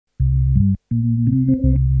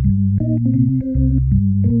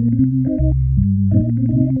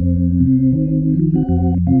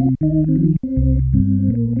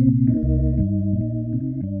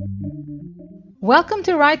Welcome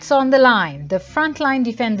to Rights on the Line, the Frontline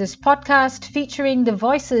Defenders podcast featuring the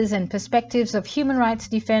voices and perspectives of human rights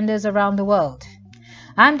defenders around the world.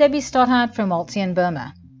 I'm Debbie Stothard from ALTSEAN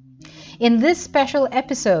Burma. In this special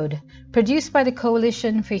episode, produced by the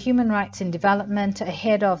Coalition for Human Rights in Development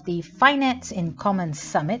ahead of the Finance in Common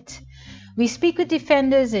Summit, we speak with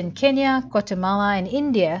defenders in Kenya, Guatemala, and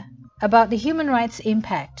India about the human rights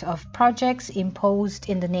impact of projects imposed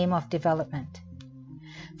in the name of development.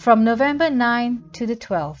 From November 9 to the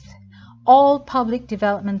 12th, all public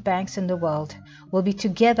development banks in the world will be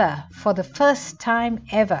together for the first time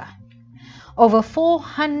ever. Over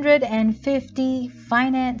 450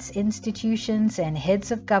 finance institutions and heads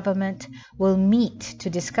of government will meet to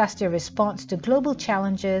discuss their response to global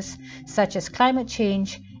challenges such as climate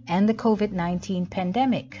change and the COVID-19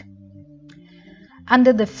 pandemic.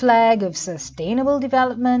 Under the flag of sustainable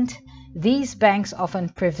development, these banks often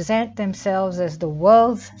present themselves as the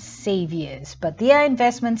world's saviors, but their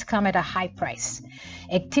investments come at a high price.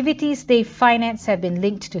 Activities they finance have been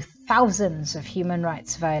linked to thousands of human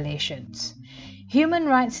rights violations. Human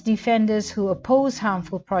rights defenders who oppose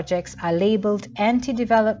harmful projects are labeled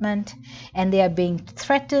anti-development, and they are being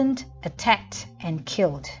threatened, attacked, and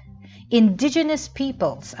killed. Indigenous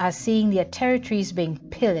peoples are seeing their territories being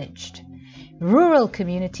pillaged. Rural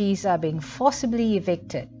communities are being forcibly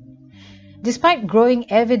evicted. Despite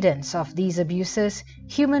growing evidence of these abuses,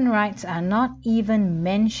 human rights are not even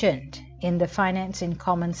mentioned in the Finance in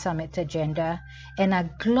Common Summit agenda and are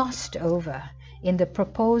glossed over in the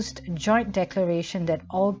proposed joint declaration that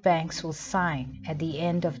all banks will sign at the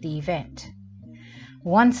end of the event.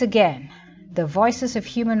 Once again, the voices of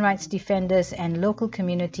human rights defenders and local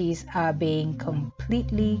communities are being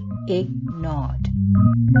completely ignored.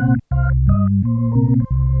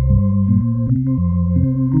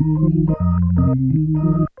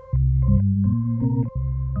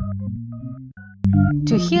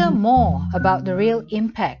 To hear more about the real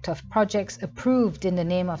impact of projects approved in the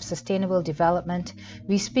name of sustainable development,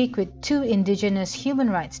 we speak with two indigenous human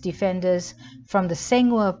rights defenders from the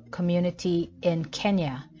Sengwer community in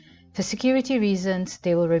Kenya. For security reasons,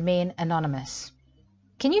 they will remain anonymous.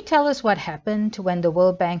 Can you tell us what happened when the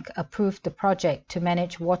World Bank approved the project to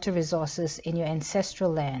manage water resources in your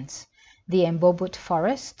ancestral lands, the Mbobut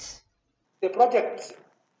forests? The project,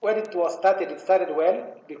 when it started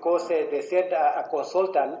well because they sent a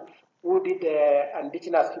consultant who did the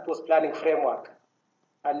Indigenous Peoples Planning Framework.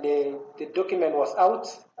 And the document was out,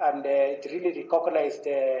 and it really recognized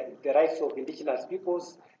the rights of indigenous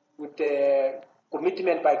peoples with the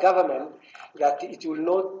commitment by government that it will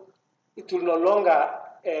no longer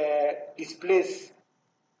displace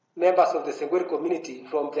members of the Sengwer community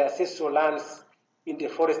from their ancestral lands in the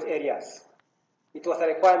forest areas. It was a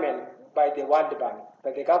requirement by the World Bank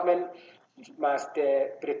that the government must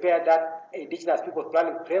prepare that Indigenous Peoples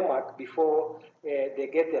Planning Framework before they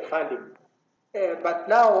get the funding. But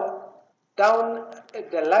now, down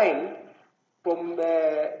the line, from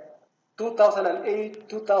 2008,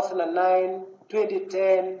 2009,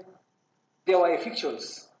 2010, there were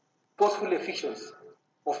evictions, forceful evictions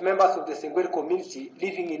of members of the Sengwer community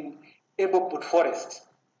living in Mbobut forest.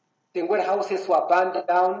 Sengwer houses were burned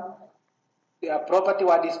down, their property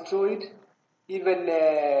were destroyed, even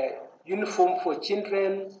uniform for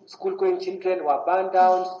children, school-going children were burned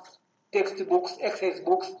down, textbooks, exercise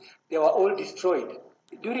books, they were all destroyed.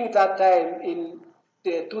 During that time, in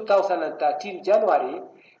 2013 January,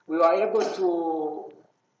 we were able to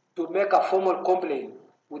make a formal complaint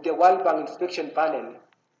with the World Bank Inspection Panel.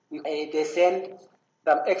 They sent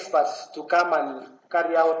some experts to come and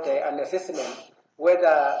carry out an assessment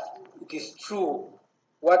whether it is true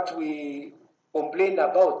what we complained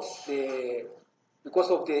about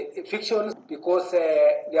because of the evictions, because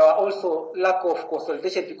there were also lack of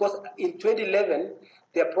consultation, because in 2011,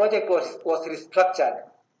 the project was restructured.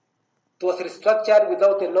 It was restructured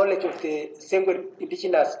without the knowledge of the Sengwer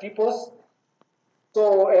indigenous peoples.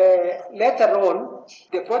 So later on,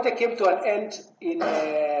 the project came to an end in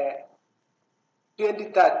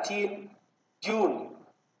 2013 June.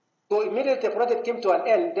 So immediately the project came to an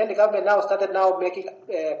end, then the government started making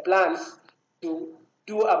plans to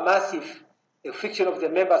do a massive eviction of the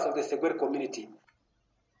members of the Sengwer community.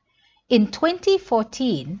 In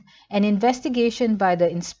 2014, an investigation by the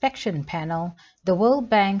Inspection Panel, the World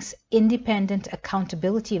Bank's independent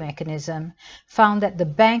accountability mechanism, found that the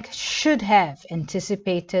bank should have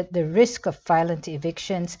anticipated the risk of violent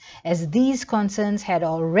evictions, as these concerns had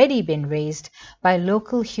already been raised by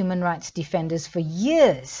local human rights defenders for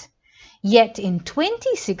years. Yet in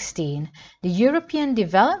 2016, the European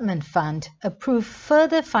Development Fund approved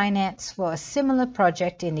further finance for a similar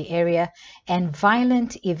project in the area, and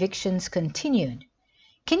violent evictions continued.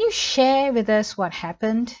 Can you share with us what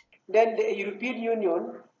happened? Then the European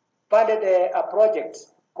Union funded a project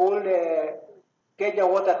called Kenya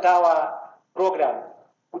Water Tower Program,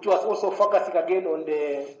 which was also focusing again on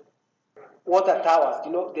the water towers,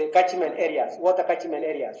 the catchment areas, water catchment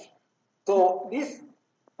areas. So this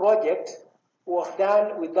project was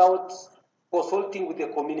done without consulting with the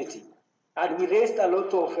community. And we raised a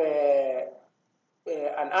lot of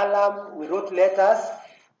an alarm, we wrote letters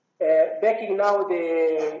begging now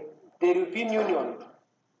the European Union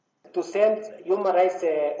to send human rights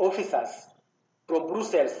officers from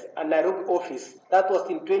Brussels and Nairobi office. That was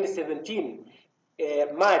in 2017,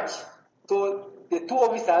 March. So the two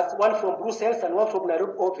officers, one from Brussels and one from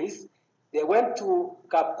Nairobi office, they went to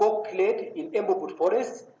Kapkok Glade in Embobut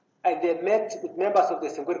Forest, and they met with members of the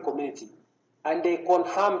Sengwer community. And they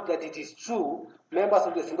confirmed that it is true, members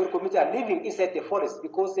of the Sengwer community are living inside the forest,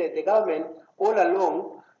 because the government all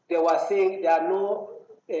along, they were saying there are no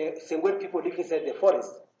Sengwer people living inside the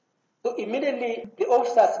forest. So immediately the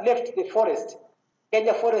officers left the forest.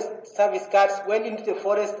 Kenya Forest Service guards went into the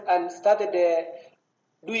forest and started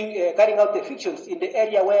carrying out the evictions in the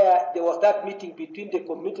area where there was that meeting between the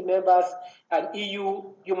community members and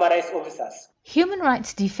EU human rights officers. Human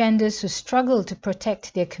rights defenders who struggle to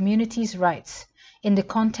protect their communities' rights in the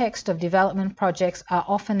context of development projects are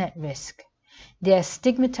often at risk. They are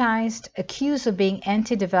stigmatized, accused of being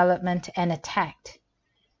anti-development, and attacked.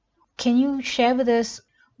 Can you share with us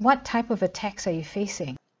what type of attacks are you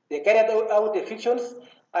facing? They carried out the evictions,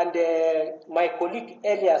 and my colleague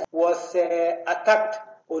Elias was attacked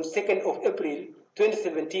on 2nd of April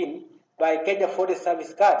 2017 by Kenya Forest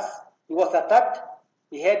Service guards. He was attacked.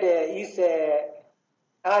 He had his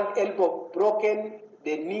hand, elbow broken.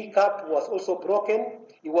 The kneecap was also broken.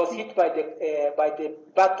 He was hit by the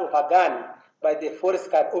butt of a gun by the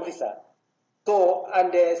forest guard officer. So,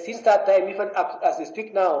 and since that time, even as we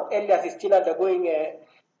speak now, Elias is still undergoing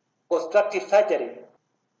constructive surgery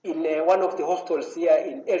in one of the hospitals here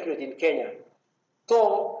in Eldoret in Kenya.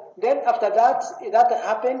 So then after that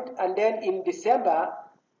happened, and then in December,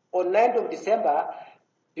 on 9th of December,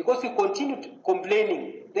 because we continued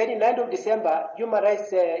complaining, then in 9th of December, Human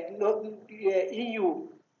Rights EU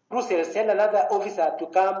Brussels sent another officer to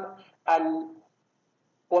come and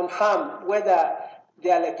confirm whether the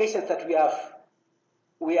allocations that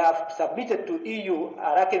we have submitted to EU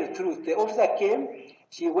are actually the truth. The officer came,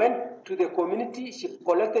 she went to the community, she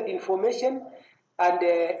collected information,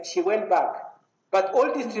 and she went back. But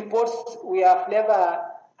all these reports, we have never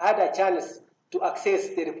had a chance to access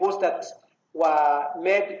the reports that were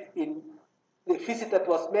made in the visit that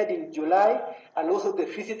was made in July, and also the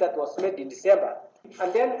visit that was made in December.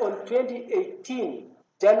 And then on January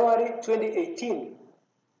 2018,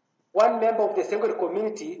 one member of the Sengwer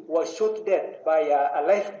community was shot to death by a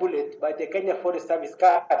live bullet by the Kenya Forest Service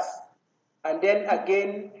guards. And then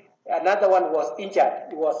again, another one was injured.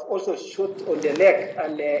 He was also shot on the leg,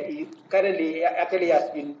 and he currently actually has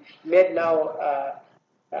been made now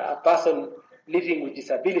a person living with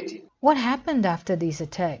disability. What happened after these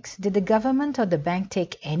attacks? Did the government or the bank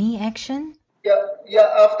take any action? Yeah.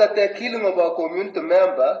 After the killing of our community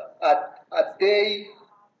member, a day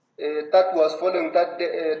that was following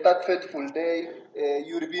that fateful day,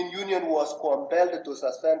 European Union was compelled to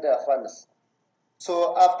suspend their funds.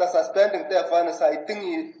 So after suspending their funds, I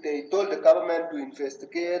think they told the government to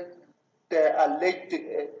investigate the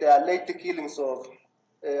alleged killings of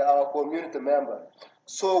our community member.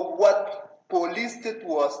 So what police did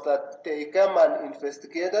was that they came and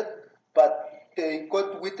investigated, but they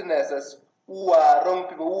got witnesses who are wrong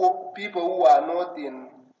people who are not in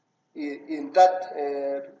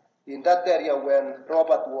that area when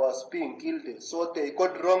Robert was being killed. So they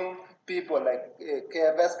got wrong people like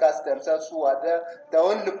KFS themselves who are there. The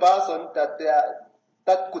only person that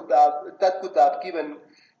could have given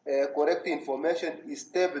correct information is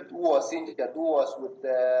David, who was injured, who was with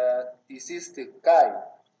the deceased guy.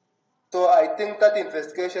 So I think that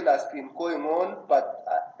investigation has been going on, but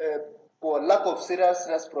for lack of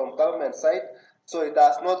seriousness from government side, so it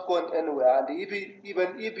has not gone anywhere. And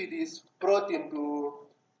even if it is brought into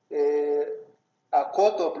a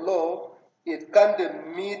court of law, it can't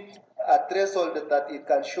meet a threshold that it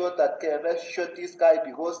can show that KFS shot this guy,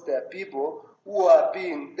 because the people who are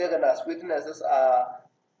being taken as witnesses are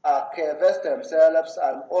KFS themselves,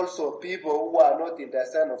 and also people who are not in the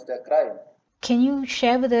scene of the crime. Can you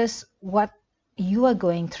share with us what you are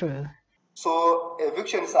going through? So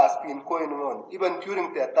evictions has been going on even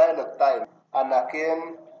during the dialogue time, and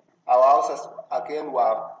again our houses again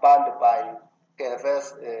were burned by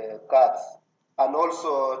KFS guards. And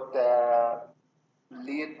also the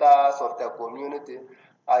leaders of the community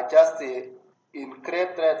are just in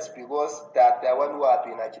great threats because they are the one who have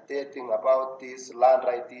been agitating about these land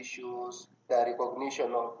right issues, the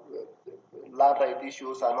recognition of land right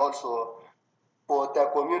issues, and also for the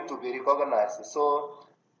community to be recognized. So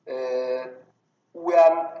we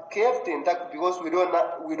are kept in that because we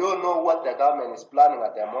don't know what the government is planning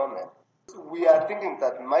at the moment. We are thinking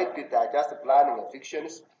that might be they are just planning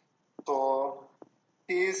evictions. So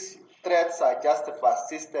these threats are just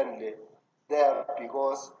persistently there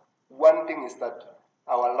because one thing is that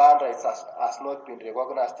our land rights has not been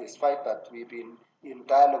recognized despite that we've been in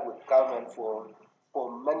dialogue with government for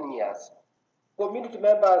many years. Community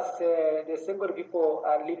members, the Sengwer people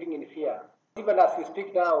are living in fear. Even as we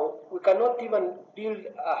speak now, we cannot even build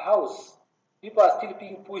a house. People are still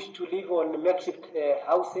being pushed to live on makeshift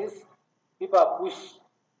houses. People are pushed,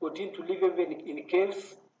 continue to live even in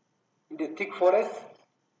caves, in the thick forest,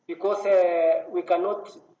 because we cannot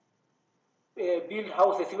build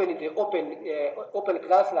houses even in the open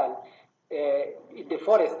grassland in the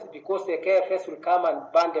forest because the KFS will come and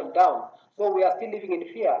burn them down. So we are still living in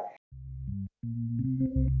fear.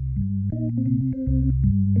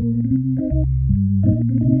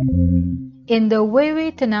 In the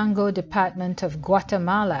Huehuetenango department of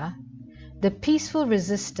Guatemala, the peaceful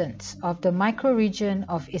resistance of the microregion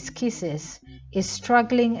of Esquisses is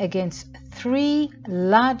struggling against 3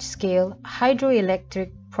 large-scale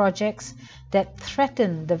hydroelectric projects that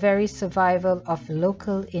threaten the very survival of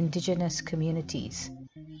local indigenous communities.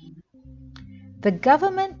 The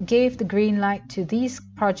government gave the green light to these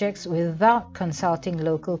projects without consulting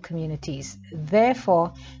local communities,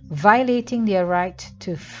 therefore violating their right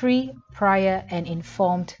to free, prior and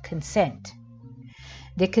informed consent.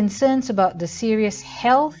 Their concerns about the serious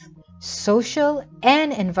health, social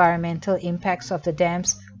and environmental impacts of the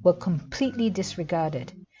dams were completely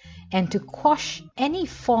disregarded, and to quash any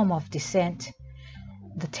form of dissent,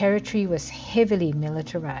 the territory was heavily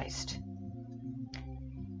militarized.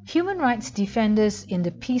 Human rights defenders in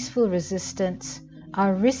the peaceful resistance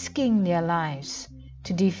are risking their lives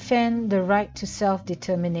to defend the right to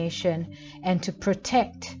self-determination and to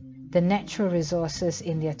protect the natural resources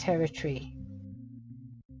in their territory.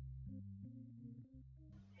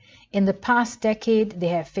 In the past decade, they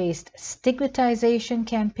have faced stigmatization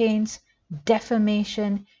campaigns,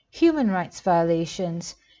 defamation, human rights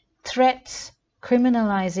violations, threats,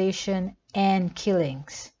 criminalization, and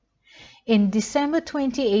killings. In December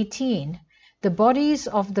 2018, the bodies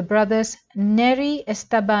of the brothers Neri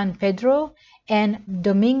Esteban Pedro and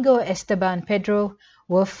Domingo Esteban Pedro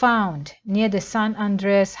were found near the San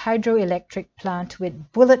Andres hydroelectric plant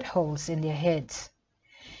with bullet holes in their heads.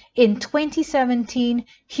 In 2017,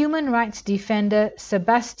 human rights defender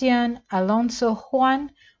Sebastian Alonso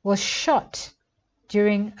Juan was shot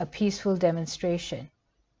during a peaceful demonstration.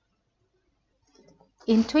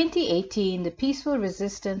 In 2018, the peaceful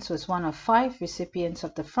resistance was one of 5 recipients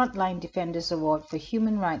of the Frontline Defenders Award for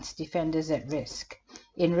Human Rights Defenders at Risk,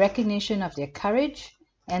 in recognition of their courage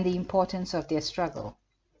and the importance of their struggle.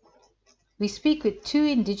 We speak with 2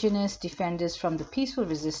 indigenous defenders from the peaceful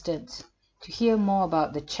resistance to hear more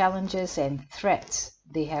about the challenges and threats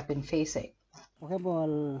they have been facing.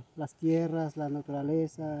 The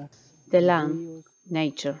land,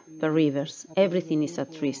 nature, the rivers, everything is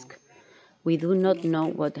at risk. We do not know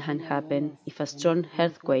what can happen if a strong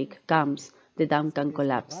earthquake comes, the dam can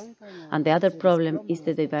collapse. And the other problem is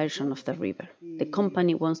the diversion of the river. The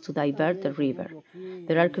company wants to divert the river.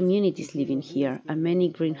 There are communities living here and many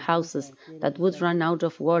greenhouses that would run out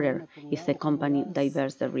of water if the company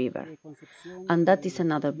diverts the river. And that is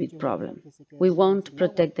another big problem. We want to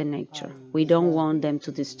protect the nature. We don't want them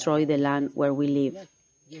to destroy the land where we live.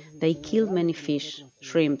 They kill many fish,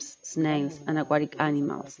 shrimps, snails, and aquatic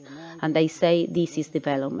animals, and they say this is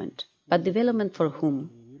development. But development for whom?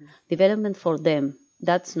 Development for them,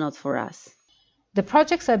 that's not for us. The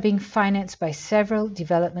projects are being financed by several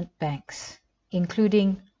development banks,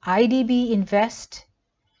 including IDB Invest,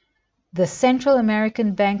 the Central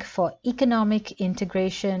American Bank for Economic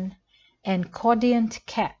Integration, and Cordiant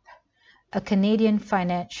Cap, a Canadian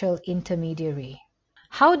financial intermediary.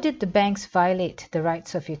 How did the banks violate the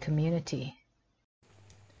rights of your community?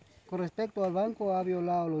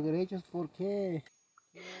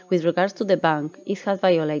 With regards to the bank, it has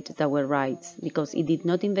violated our rights because it did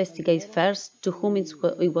not investigate first to whom it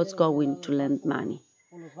was going to lend money.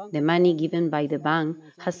 The money given by the bank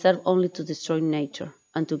has served only to destroy nature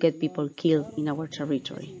and to get people killed in our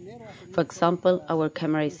territory. For example, our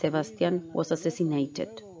comrade Sebastian was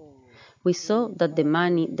assassinated. We saw that the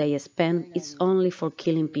money they spend is only for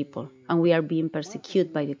killing people, and we are being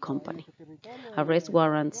persecuted by the company. Arrest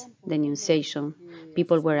warrants, denunciation,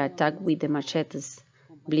 people were attacked with the machetes,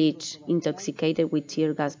 bleached, intoxicated with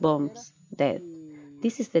tear gas bombs, dead.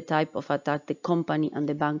 This is the type of attack the company and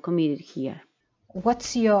the bank committed here.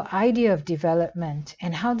 What's your idea of development,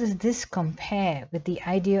 and how does this compare with the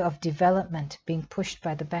idea of development being pushed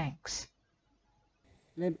by the banks?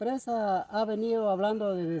 La empresa ha venido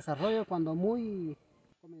hablando de desarrollo cuando muy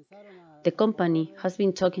The company has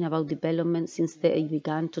been talking about development since they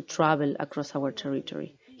began to travel across our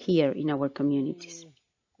territory, here in our communities.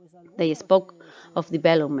 They spoke of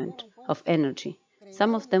development, of energy.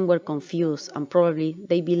 Some of them were confused and probably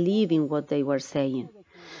they believed in what they were saying.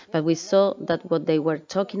 But we saw that what they were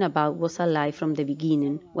talking about was a lie from the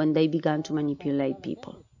beginning when they began to manipulate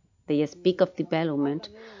people. They speak of development,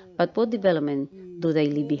 but what development do they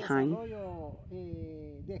leave behind? desarrollo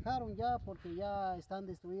dejaron ya porque ya están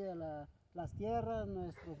destruidas las tierras,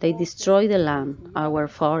 nuestros They destroy the land, our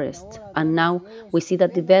forests, and now we see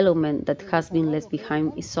that development that has been left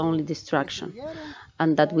behind is only destruction,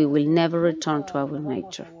 and that we will never return to our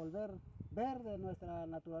nature. volver verde nuestra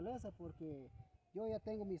naturaleza porque yo ya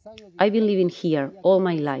tengo mis años I've been living here all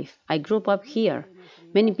my life. I grew up here.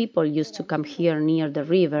 Many people used to come here near the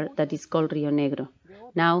river that is called Rio Negro.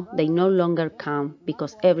 Now they no longer come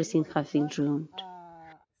because everything has been ruined.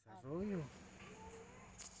 Desarrollo,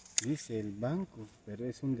 dice el banco, pero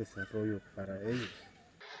es un desarrollo para ellos.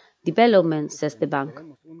 Development, says the bank,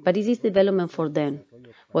 but it is development for them.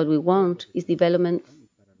 What we want is development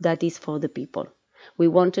that is for the people. We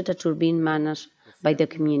wanted a turbine managed by the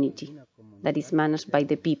community, that is managed by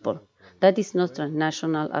the people. That is not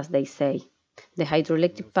transnational, as they say. The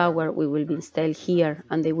hydroelectric power will be installed here,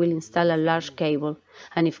 and they will install a large cable,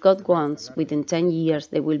 and if God wants, within 10 years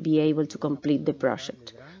they will be able to complete the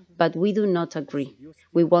project. But we do not agree.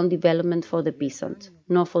 We want development for the peasant,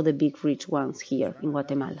 not for the big rich ones here in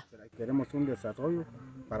Guatemala. Queremos un desarrollo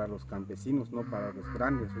para los campesinos, no para los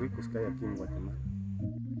grandes ricos que hay aquí en Guatemala.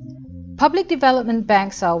 Public development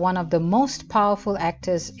banks are one of the most powerful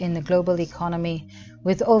actors in the global economy,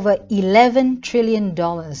 with over $11 trillion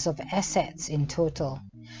of assets in total.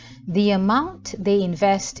 The amount they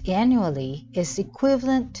invest annually is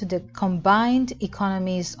equivalent to the combined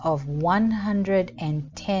economies of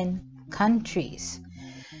 110 countries.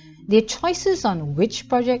 Their choices on which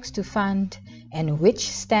projects to fund and which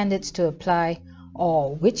standards to apply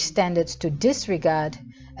or which standards to disregard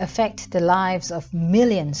affect the lives of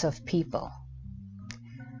millions of people.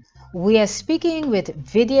 We are speaking with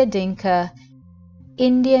Vidya Dinka,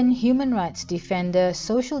 Indian human rights defender,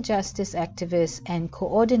 social justice activist, and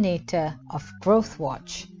coordinator of Growth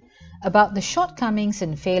Watch, about the shortcomings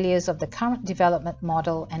and failures of the current development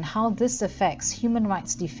model and how this affects human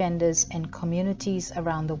rights defenders and communities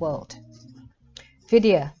around the world.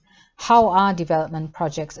 Vidya, how are development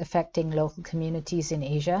projects affecting local communities in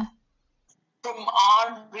Asia? From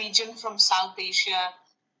our region, from South Asia,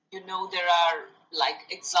 there are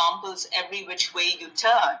examples every which way you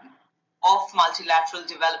turn of multilateral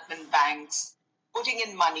development banks putting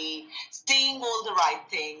in money, saying all the right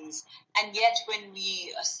things, and yet when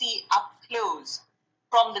we see up close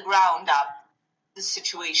from the ground up, the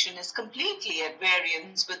situation is completely at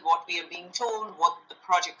variance with what we are being told, what the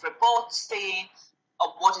project reports say,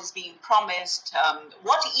 or what is being promised,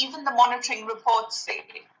 what even the monitoring reports say.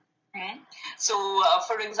 So,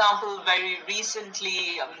 for example, very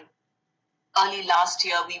recently, early last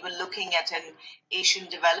year, we were looking at an Asian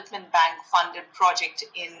Development Bank funded project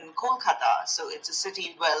in Kolkata. So it's a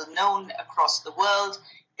city well known across the world.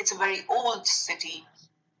 It's a very old city.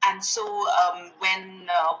 And so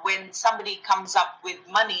when somebody comes up with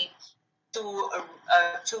money to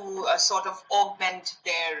sort of augment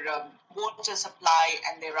their water supply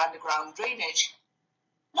and their underground drainage,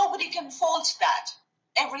 nobody can fault that.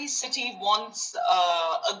 Every city wants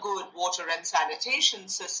a good water and sanitation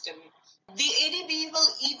system. The ADB will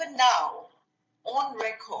even now, on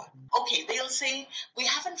record, they'll say, we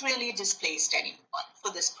haven't really displaced anyone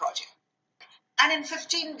for this project. And in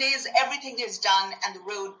 15 days, everything is done and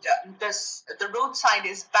the roadside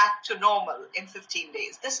is back to normal in 15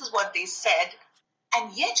 days. This is what they said.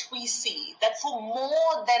 And yet we see that for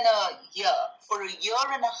more than a year, for a year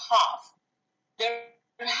and a half, there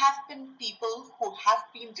have been people who have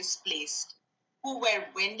been displaced, who were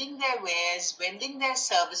vending their wares, vending their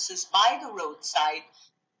services by the roadside.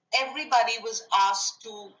 Everybody was asked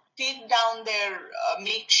to take down their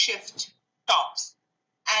makeshift tops.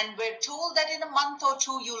 And we're told that in a month or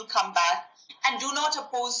two, you'll come back. And do not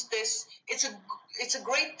oppose this. It's a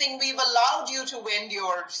great thing. We've allowed you to vend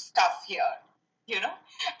your stuff here,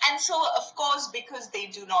 And so, of course, because they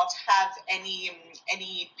do not have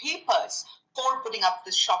any papers for putting up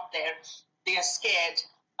the shop there, they are scared.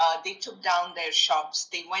 They took down their shops.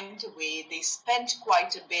 They went away. They spent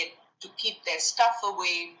quite a bit to keep their stuff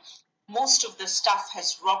away. Most of the stuff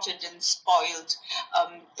has rotted and spoiled.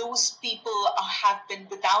 Those people have been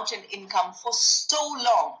without an income for so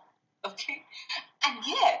long. Okay, and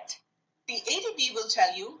yet the ADB will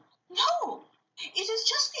tell you, no, it is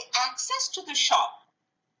just the access to the shop.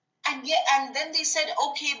 And then they said,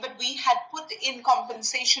 okay, but we had put in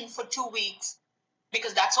compensation for 2 weeks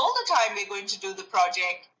because that's all the time we're going to do the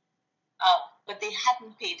project. But they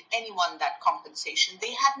hadn't paid anyone that compensation.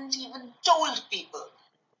 They hadn't even told people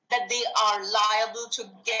that they are liable to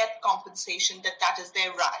get compensation, that is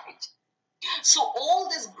their right. So all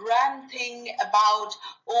this grand thing about,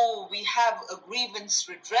 oh, we have a grievance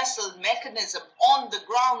redressal mechanism on the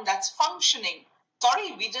ground that's functioning.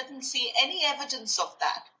 Sorry, we didn't see any evidence of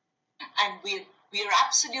that. And we are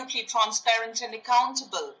absolutely transparent and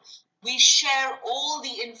accountable. We share all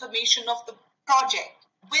the information of the project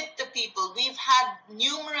with the people. We've had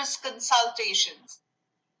numerous consultations.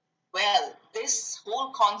 Well, this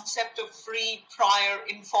whole concept of free, prior,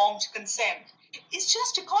 informed consent is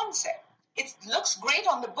just a concept. It looks great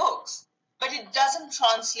on the books, but it doesn't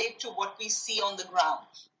translate to what we see on the ground.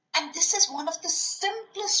 And this is one of the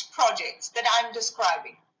simplest projects that I'm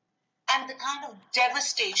describing. And the kind of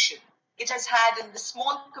devastation it has had in the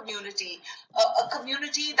small community, a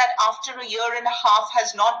community that after a year and a half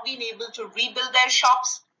has not been able to rebuild their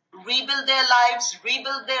shops, rebuild their lives,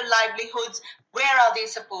 rebuild their livelihoods. Where are they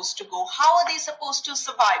supposed to go? How are they supposed to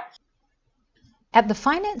survive? At the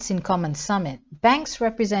Finance in Common Summit, banks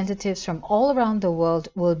representatives from all around the world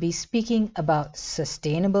will be speaking about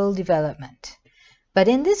sustainable development. But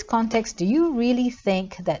in this context, do you really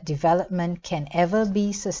think that development can ever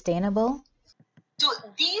be sustainable? So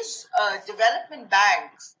these development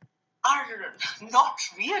banks are not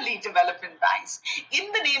really development banks.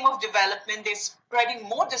 In the name of development, they're spreading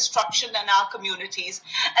more destruction in our communities.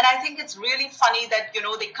 And I think it's really funny that,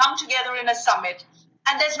 they come together in a summit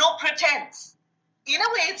and there's no pretense. In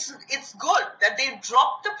a way, it's good that they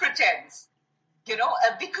drop the pretense,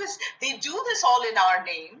 because they do this all in our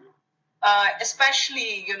name,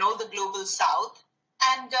 especially, the global south.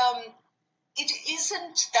 And it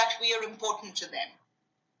isn't that we are important to them.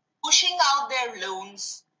 Pushing out their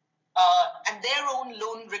loans and their own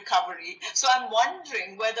loan recovery. So I'm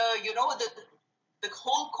wondering whether, the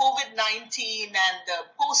whole COVID-19 and the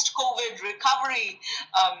post-COVID recovery,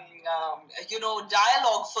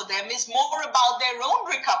 dialogue for them is more about their own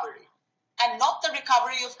recovery and not the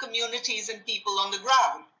recovery of communities and people on the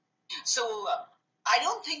ground. So I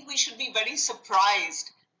don't think we should be very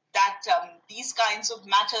surprised that these kinds of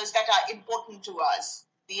matters that are important to us,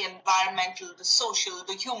 the environmental, the social,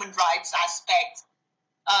 the human rights aspects,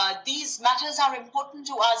 these matters are important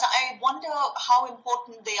to us. I wonder how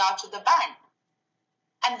important they are to the bank.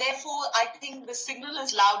 And therefore, I think the signal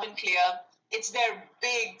is loud and clear. It's their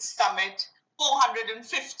big summit,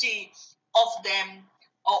 450 of them,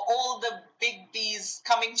 all the big Bs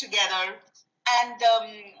coming together. And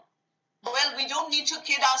well, we don't need to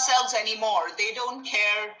kid ourselves anymore. They don't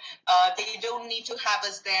care. They don't need to have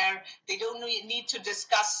us there. They don't need to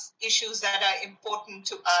discuss issues that are important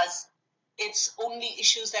to us. It's only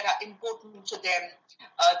issues that are important to them.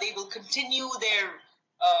 They will continue their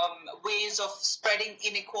ways of spreading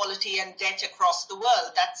inequality and debt across the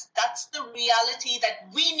world. That's the reality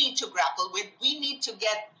that we need to grapple with. We need to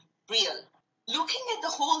get real. Looking at the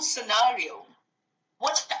whole scenario,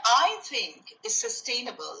 what I think is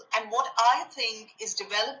sustainable and what I think is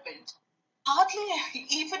development hardly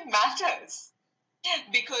even matters,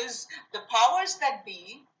 because the powers that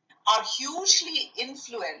be are hugely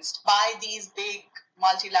influenced by these big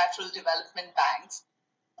multilateral development banks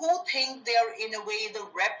who think they're in a way the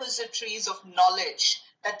repositories of knowledge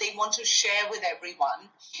that they want to share with everyone.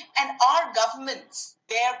 And our governments,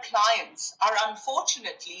 their clients, are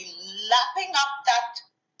unfortunately lapping up that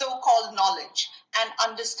so-called knowledge and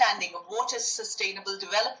understanding of what is sustainable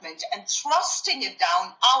development and thrusting it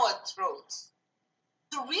down our throats.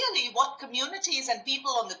 So really what communities and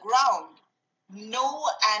people on the ground know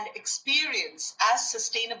and experience as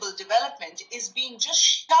sustainable development is being just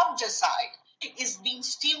shoved aside, is being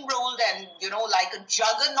steamrolled, and, like a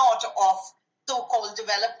juggernaut of so-called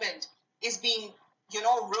development is being,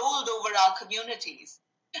 rolled over our communities.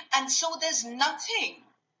 And so there's nothing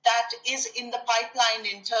that is in the pipeline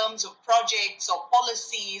in terms of projects or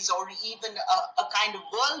policies or even a kind of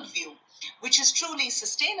worldview which is truly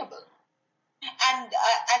sustainable.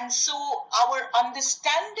 And so our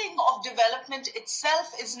understanding of development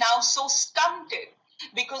itself is now so stunted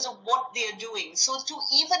because of what they're doing. So to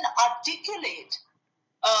even articulate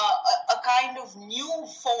a kind of new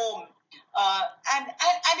form,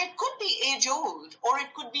 and it could be age old, or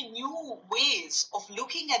it could be new ways of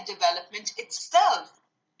looking at development itself,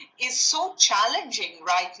 is so challenging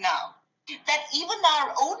right now that even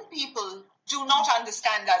our own people do not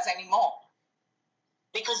understand us anymore.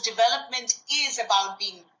 Because development is about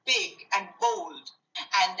being big and bold,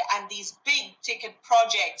 and these big ticket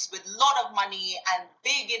projects with a lot of money and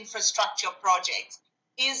big infrastructure projects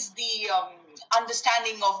is the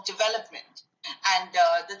understanding of development. And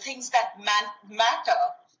the things that matter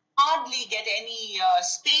hardly get any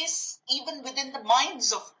space even within the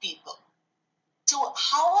minds of people. So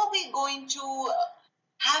how are we going to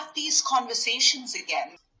have these conversations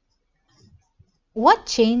again? What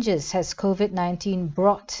changes has COVID-19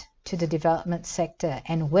 brought to the development sector,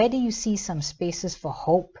 and where do you see some spaces for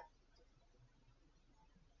hope?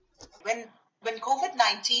 When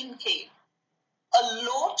COVID-19 came, a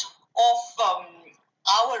lot of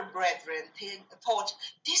our brethren thought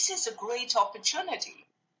this is a great opportunity.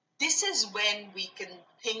 This is when we can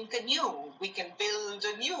think anew, we can build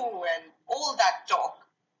anew, and all that talk.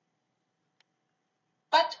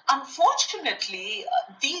 But unfortunately,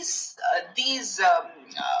 these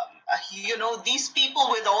people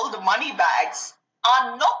with all the money bags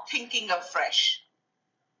are not thinking afresh.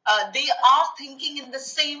 They are thinking in the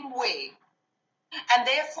same way. And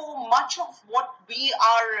therefore, much of what we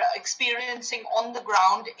are experiencing on the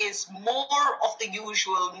ground is more of the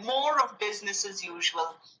usual, more of business as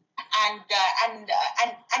usual.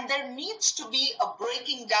 And there needs to be a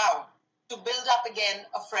breaking down to build up again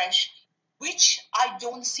afresh, which I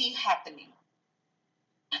don't see happening.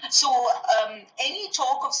 So any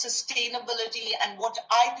talk of sustainability, and what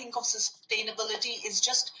I think of sustainability, is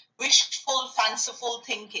just wishful, fanciful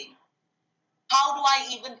thinking. How do I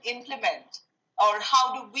even implement, or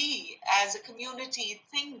how do we as a community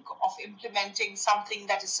think of implementing something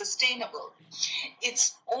that is sustainable?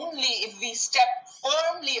 It's only if we step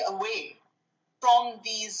firmly away from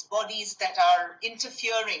these bodies that are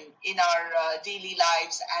interfering in our daily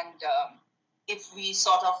lives, and if we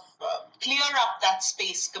sort of clear up that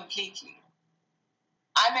space completely.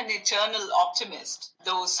 I'm an eternal optimist,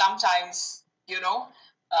 though sometimes,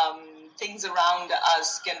 things around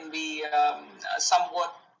us can be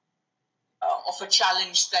somewhat of a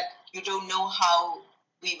challenge that you don't know how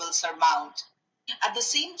we will surmount. At the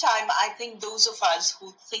same time, I think those of us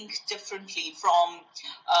who think differently from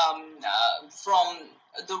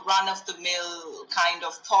the run-of-the-mill kind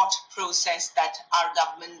of thought process that our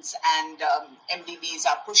governments and MDBs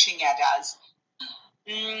are pushing at us,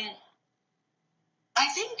 I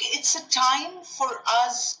think it's a time for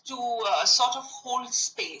us to sort of hold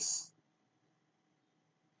space.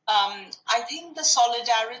 I think the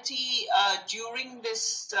solidarity during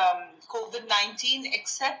this COVID-19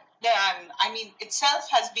 itself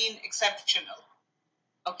has been exceptional.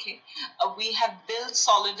 Okay, we have built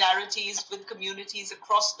solidarities with communities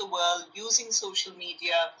across the world using social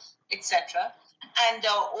media, etc. And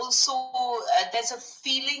also there's a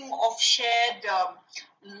feeling of shared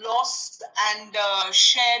loss and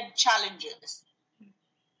shared challenges.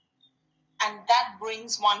 And that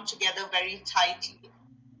brings one together very tightly.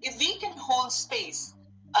 If we can hold space,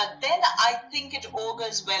 then I think it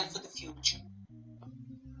augurs well for the future.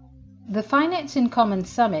 The Finance in Common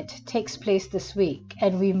Summit takes place this week,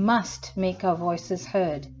 and we must make our voices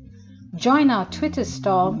heard. Join our Twitter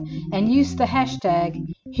storm and use the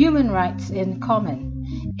hashtag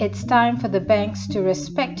 #HumanRightsInCommon. It's time for the banks to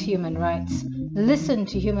respect human rights, listen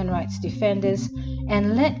to human rights defenders,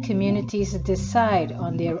 and let communities decide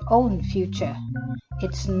on their own future.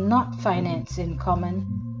 It's not finance in common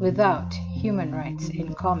without human rights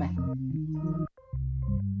in common.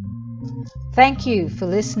 Thank you for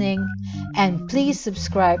listening, and please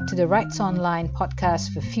subscribe to the Rights Online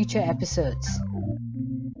podcast for future episodes.